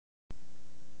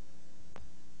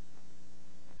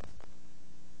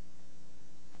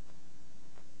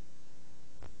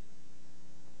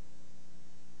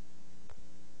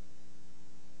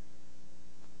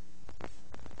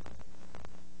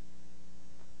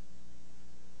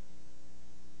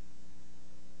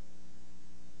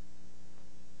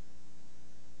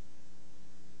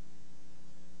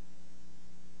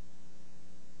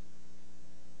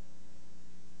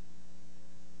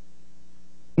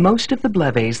Most of the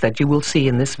bleves that you will see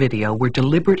in this video were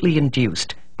deliberately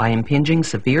induced by impinging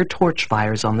severe torch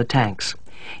fires on the tanks.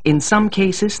 In some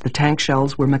cases, the tank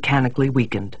shells were mechanically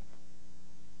weakened.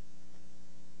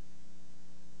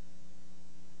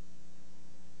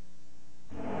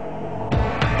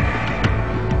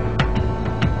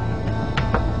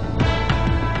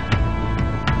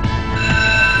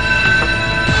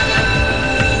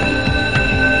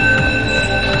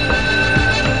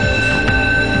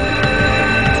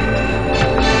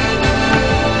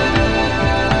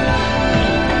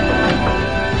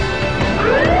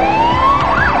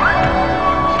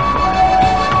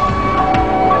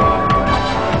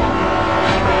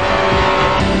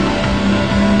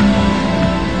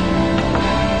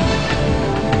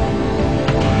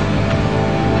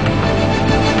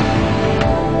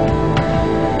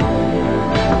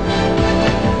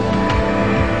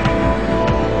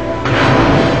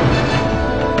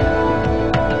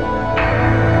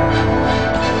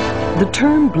 The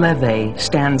term BLEVE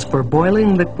stands for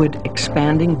Boiling Liquid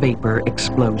Expanding Vapor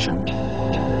Explosion.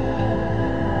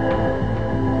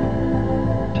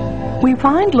 We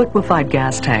find liquefied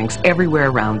gas tanks everywhere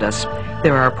around us.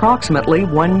 There are approximately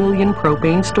 1 million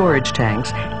propane storage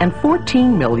tanks and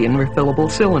 14 million refillable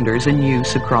cylinders in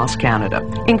use across Canada,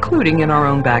 including in our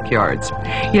own backyards.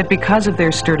 Yet because of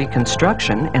their sturdy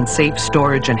construction and safe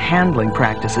storage and handling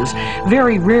practices,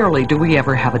 very rarely do we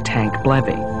ever have a tank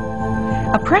BLEVE.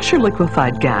 A pressure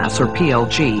liquefied gas, or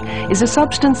PLG, is a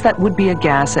substance that would be a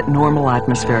gas at normal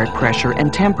atmospheric pressure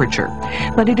and temperature,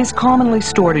 but it is commonly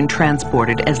stored and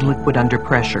transported as liquid under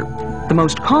pressure. The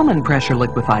most common pressure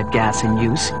liquefied gas in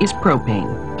use is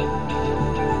propane.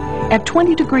 At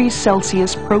 20 degrees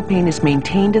Celsius, propane is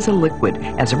maintained as a liquid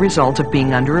as a result of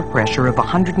being under a pressure of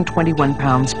 121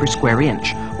 pounds per square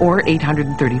inch, or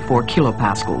 834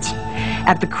 kilopascals.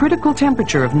 At the critical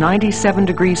temperature of 97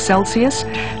 degrees Celsius,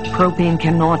 propane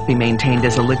cannot be maintained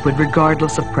as a liquid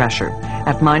regardless of pressure.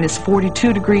 At minus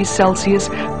 42 degrees Celsius,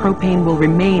 propane will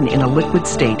remain in a liquid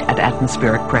state at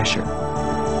atmospheric pressure.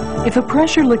 If a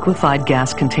pressure liquefied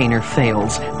gas container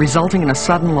fails, resulting in a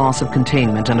sudden loss of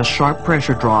containment and a sharp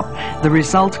pressure drop, the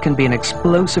result can be an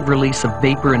explosive release of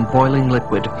vapor and boiling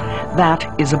liquid.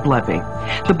 That is a BLEVE.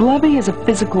 The BLEVE is a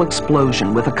physical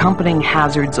explosion with accompanying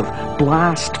hazards of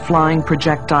blast, flying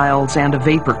projectiles, and a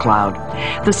vapor cloud.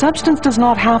 The substance does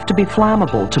not have to be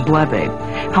flammable to BLEVE.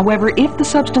 However, if the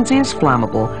substance is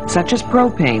flammable, such as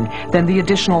propane, then the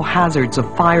additional hazards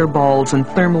of fireballs and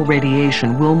thermal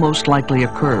radiation will most likely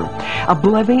occur. A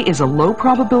BLEVE is a low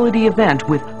probability event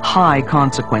with high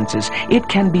consequences. It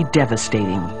can be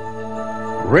devastating.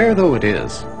 Rare though it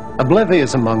is, a BLEVE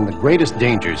is among the greatest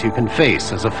dangers you can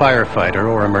face as a firefighter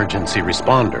or emergency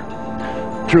responder.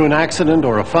 Through an accident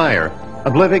or a fire,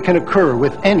 a BLEVE can occur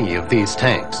with any of these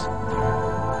tanks.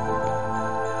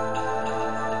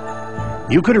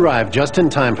 You could arrive just in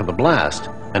time for the blast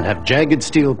and have jagged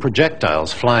steel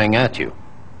projectiles flying at you.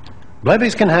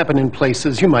 BLEVEs can happen in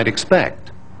places you might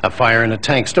expect. A fire in a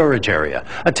tank storage area,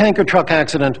 a tank or truck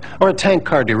accident, or a tank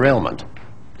car derailment.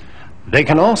 They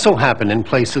can also happen in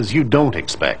places you don't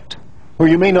expect, where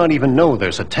you may not even know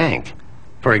there's a tank.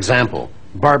 For example,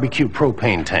 barbecue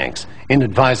propane tanks,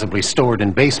 inadvisably stored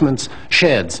in basements,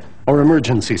 sheds, or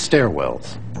emergency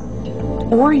stairwells.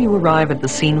 Or you arrive at the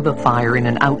scene of a fire in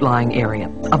an outlying area.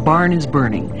 A barn is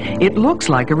burning. It looks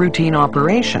like a routine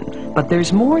operation, but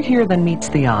there's more here than meets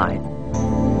the eye.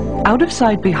 Out of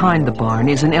sight behind the barn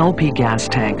is an LP gas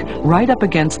tank, right up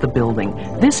against the building.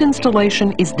 This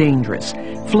installation is dangerous.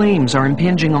 Flames are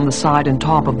impinging on the side and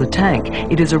top of the tank.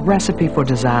 It is a recipe for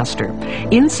disaster.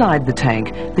 Inside the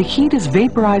tank, the heat is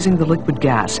vaporizing the liquid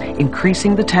gas,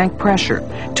 increasing the tank pressure.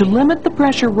 To limit the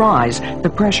pressure rise, the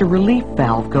pressure relief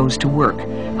valve goes to work.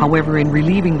 However, in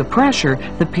relieving the pressure,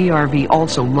 the PRV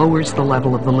also lowers the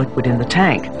level of the liquid in the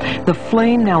tank. The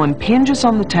flame now impinges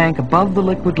on the tank above the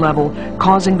liquid level,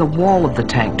 causing the wall of the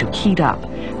tank to heat up.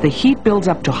 The heat builds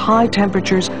up to high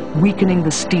temperatures, weakening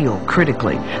the steel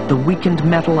critically. The weakened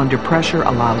metal under pressure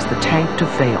allows the tank to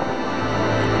fail.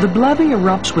 The BLEVE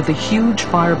erupts with a huge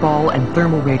fireball and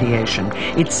thermal radiation.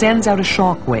 It sends out a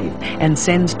shock wave and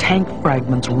sends tank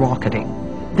fragments rocketing.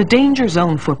 The danger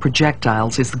zone for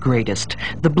projectiles is the greatest.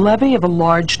 The BLEVE of a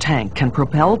large tank can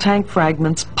propel tank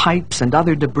fragments, pipes, and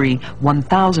other debris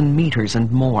 1,000 meters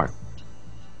and more.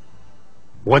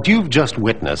 What you've just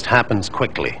witnessed happens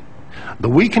quickly. The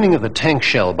weakening of the tank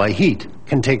shell by heat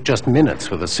can take just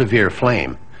minutes with a severe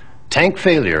flame. Tank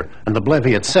failure and the BLEVE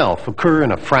itself occur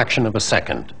in a fraction of a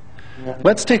second.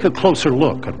 Let's take a closer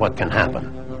look at what can happen.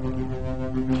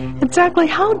 Exactly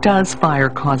how does fire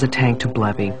cause a tank to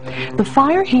BLEVE? The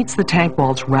fire heats the tank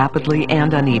walls rapidly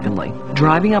and unevenly,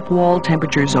 driving up wall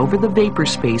temperatures over the vapor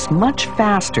space much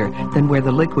faster than where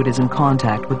the liquid is in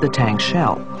contact with the tank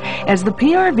shell. As the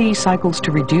PRV cycles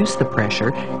to reduce the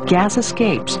pressure, gas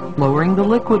escapes, lowering the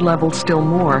liquid level still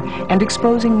more and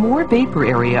exposing more vapor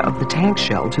area of the tank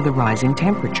shell to the rising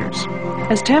temperatures.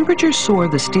 As temperatures soar,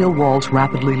 the steel walls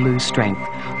rapidly lose strength.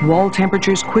 Wall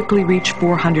temperatures quickly reach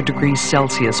 400 degrees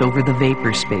Celsius over the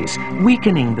vapor space,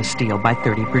 weakening the steel by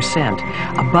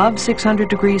 30%. Above 600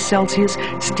 degrees Celsius,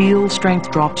 steel strength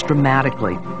drops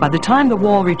dramatically. By the time the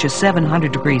wall reaches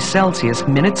 700 degrees Celsius,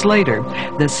 minutes later,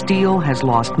 the steel has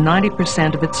lost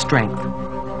 90% of its strength.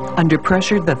 Under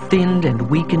pressure, the thinned and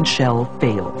weakened shell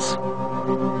fails.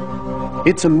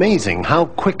 It's amazing how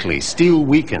quickly steel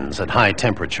weakens at high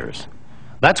temperatures.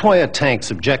 That's why a tank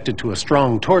subjected to a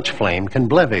strong torch flame can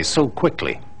BLEVE so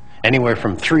quickly, anywhere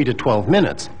from 3 to 12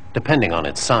 minutes, depending on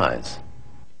its size.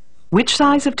 Which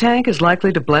size of tank is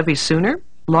likely to BLEVE sooner,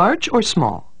 large or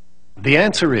small? The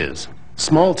answer is,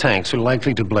 small tanks are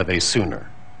likely to BLEVE sooner.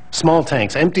 Small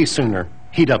tanks empty sooner,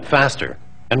 heat up faster,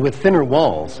 and with thinner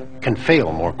walls, can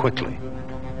fail more quickly.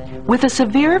 With a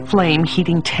severe flame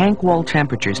heating tank wall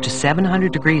temperatures to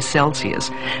 700 degrees Celsius,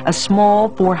 a small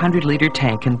 400-liter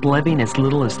tank can BLEVE in as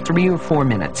little as 3 or 4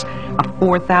 minutes. A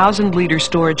 4,000-liter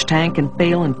storage tank can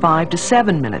fail in 5 to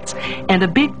 7 minutes, and a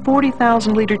big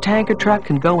 40,000-liter tanker truck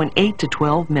can go in 8 to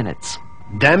 12 minutes.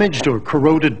 Damaged or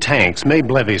corroded tanks may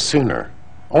BLEVE sooner,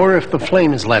 or if the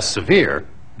flame is less severe,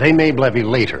 they may BLEVE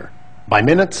later, by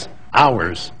minutes,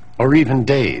 hours, or even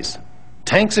days.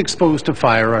 Tanks exposed to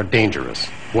fire are dangerous,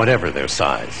 whatever their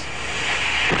size.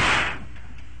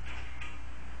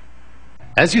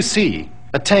 As you see,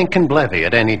 a tank can BLEVE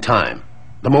at any time,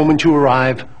 the moment you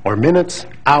arrive, or minutes,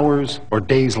 hours, or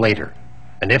days later.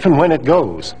 And if and when it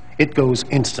goes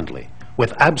instantly,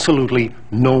 with absolutely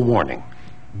no warning.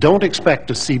 Don't expect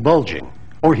to see bulging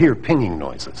or hear pinging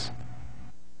noises.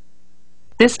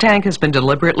 This tank has been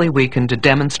deliberately weakened to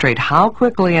demonstrate how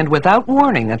quickly and without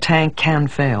warning a tank can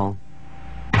fail.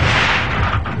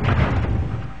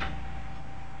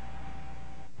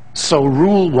 So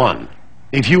rule 1,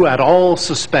 if you at all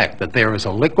suspect that there is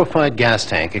a liquefied gas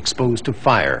tank exposed to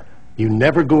fire, you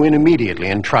never go in immediately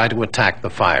and try to attack the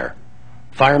fire.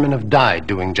 Firemen have died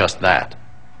doing just that.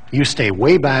 You stay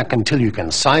way back until you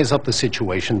can size up the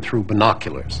situation through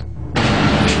binoculars.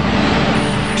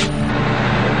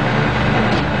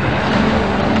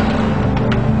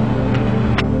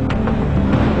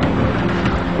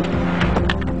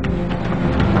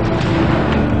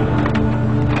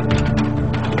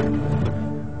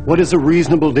 What is a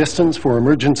reasonable distance for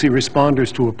emergency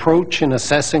responders to approach in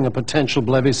assessing a potential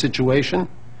BLEVE situation?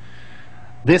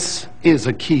 This is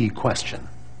a key question.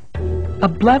 A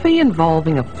BLEVE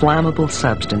involving a flammable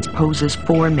substance poses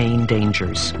 4 main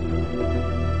dangers.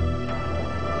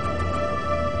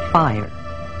 Fire.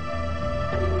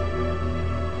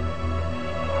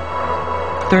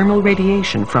 Thermal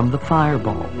radiation from the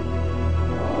fireball.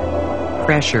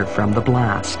 Pressure from the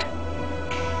blast.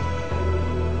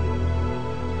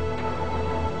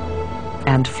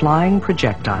 And flying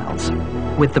projectiles,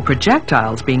 with the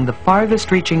projectiles being the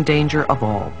farthest reaching danger of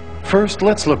all. First,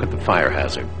 let's look at the fire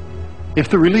hazard. If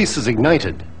the release is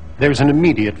ignited, there's an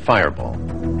immediate fireball.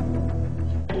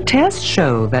 Tests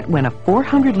show that when a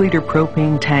 400-liter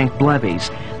propane tank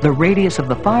BLEVEs, the radius of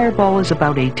the fireball is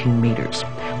about 18 meters.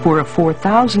 For a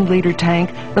 4,000-liter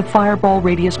tank, the fireball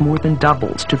radius more than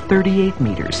doubles to 38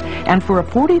 meters. And for a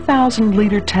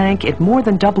 40,000-liter tank, it more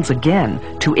than doubles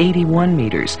again to 81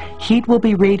 meters. Heat will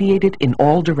be radiated in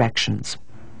all directions.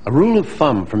 A rule of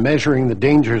thumb for measuring the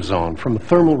danger zone from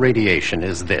thermal radiation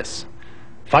is this.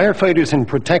 Firefighters in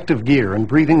protective gear and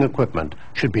breathing equipment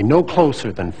should be no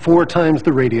closer than 4 times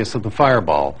the radius of the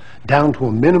fireball, down to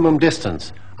a minimum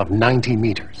distance of 90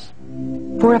 meters.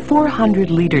 For a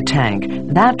 400-liter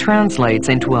tank, that translates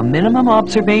into a minimum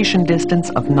observation distance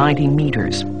of 90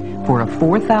 meters. For a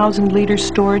 4,000-liter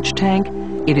storage tank,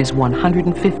 it is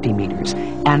 150 meters.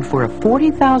 And for a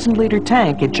 40,000-liter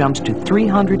tank, it jumps to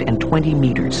 320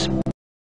 meters.